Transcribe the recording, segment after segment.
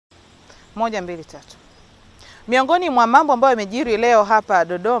1, 2, 3. Miongoni mwa mambo ambayo yamejiri leo hapa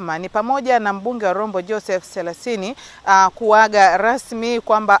Dodoma ni pamoja na mbunge wa Rombo Joseph Selasini kuaga rasmi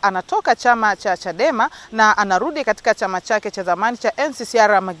kwamba anatoka chama cha Chadema na anarudi katika chama chake cha zamani cha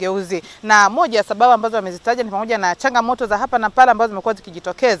NCCR Mageuzi. Na moja ya sababu ambazo amezitaja ni pamoja na changamoto za hapa na pale ambazo zimekuwa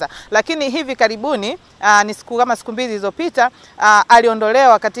zikijitokeza. Lakini hivi karibuni ni kama siku mbili zilizopita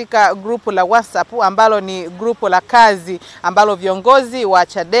aliondolewa katika grupu la WhatsApp ambalo ni grupu la kazi ambalo viongozi wa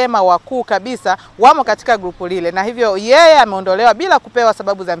Chadema wakuu kabisa wamo katika grupu lile, na hivyo yeye ameondolewa bila kupewa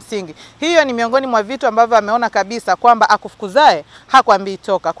sababu za msingi. Hiyo ni miongoni mwa vitu ambavyo ameona kabisa kwamba akufukuzae hakwambii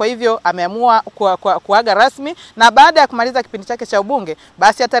toka. Kwa hivyo ameamua kuaga rasmi, na baada ya kumaliza kipindi chake cha ubunge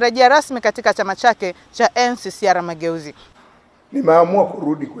basi atarejea rasmi katika chama chake cha NCCR Mageuzi. Nimeamua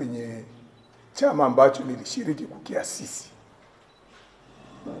kurudi kwenye chama ambacho nilishiriki kukiasisi.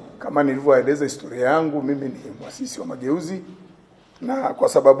 Kama nilivyoeleza historia yangu, mimi ni muasisi wa Mageuzi, na kwa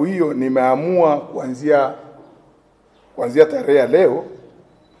sababu hiyo nimeamua kuanzia tarehe ya leo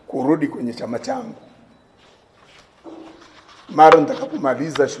kurudi kwenye chama changu mara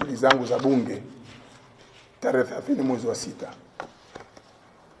nitakapomaliza shughuli zangu za bunge tarehe 30 mwezi wa 6.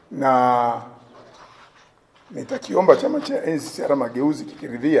 Na nitakiomba chama cha NCCR Mageuzi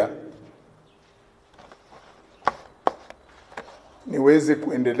kikiridhia niweze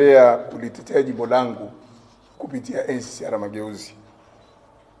kuendelea kulitetea jimbo langu kupitia NCCR Mageuzi.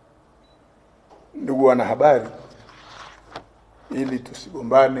 Ndugu wanahabari, ili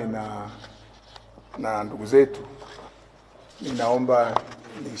tusigombane na ndugu zetu, ninaomba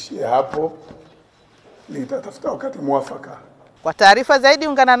niishie hapo. Nitatafuta wakati mwafaka. Kwa taarifa zaidi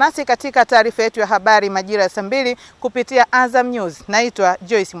ungana nasi katika taarifa yetu ya habari majira ya saa 2 kupitia Azam News. Naitwa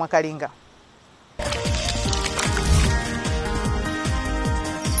Joyce Mwakalinga.